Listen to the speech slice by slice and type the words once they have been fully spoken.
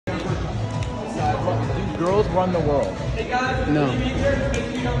girls run the world? No.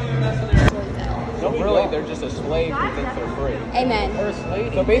 No, really, they're just a slave who thinks they're free. Amen.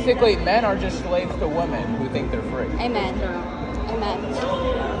 So basically, men are just slaves to women who think they're free. Amen. Amen.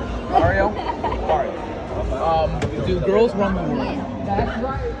 Mario? Do girls run the world?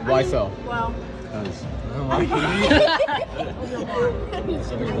 Why so? Well. Because. I'm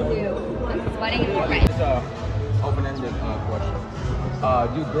sweating in my face. It's an open-ended question.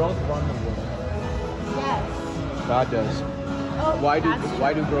 Do girls run the world? Yes. God does. Oh, Why do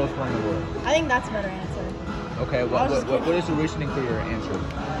girls run the world? I think that's a better answer. Okay, what is the reasoning for your answer?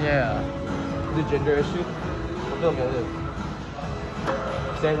 Yeah. The gender issue? Look at it.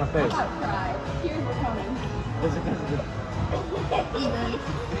 Stay in my face. Here's the toning.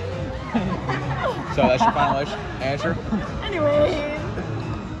 So that's your final answer? Anyways.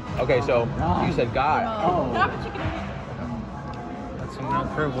 Okay, so you said God. That's some no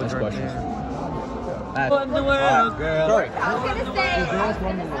privilege Next right question. there. Run the world, girl. Sorry. I was gonna say. Do girls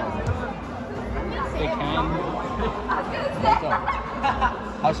run the world? They can.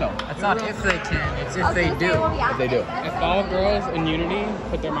 How so? That's not if they can, it's if they do. If they do. If all girls in unity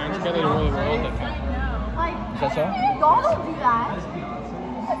put their minds together to rule the world, they can. Is that so? Y'all don't do that.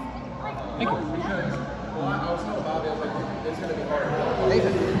 Thank you.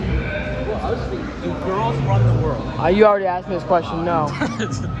 Nathan. Do girls run the world? You already asked me this question. No.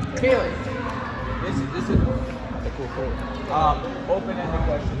 Kaylee. This is a cool quote. Open-ended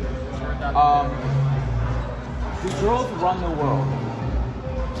question. Do girls run the world?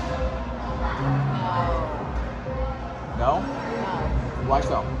 No? Why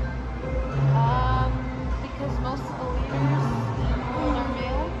so? Because most of the leaders are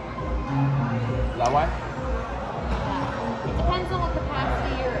male. Is that why? It depends on what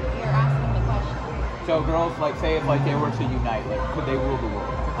capacity you're asking the question. So girls, like, say if like they were to unite, like, could they rule the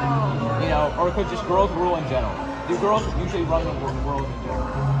world? Oh. You know, or could just girls rule in general? Do girls usually run the world in general?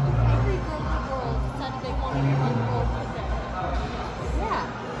 Every girl in the world said they wanted to run the world for them. Yeah.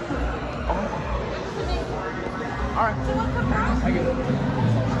 All right. I get it.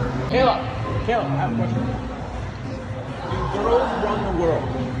 Kayla, I have a question. Do girls run the world?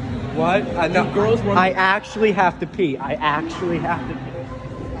 What? Do girls run? I actually have to pee. I actually have to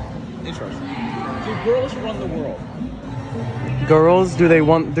pee. Interesting. Do girls run the world? Girls, do they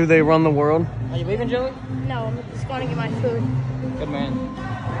run the world? Are you leaving, Joey? No, I'm just going to get my food. Good man.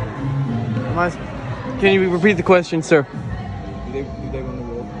 Can you repeat the question, sir? Do they run the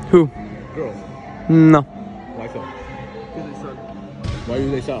world? Who? Girls. No. Why so? Because they suck. Why do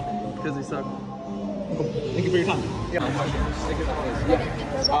they suck? Because they suck. Thank you for your time. Yeah.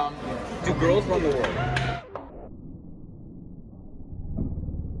 Do girls run the world?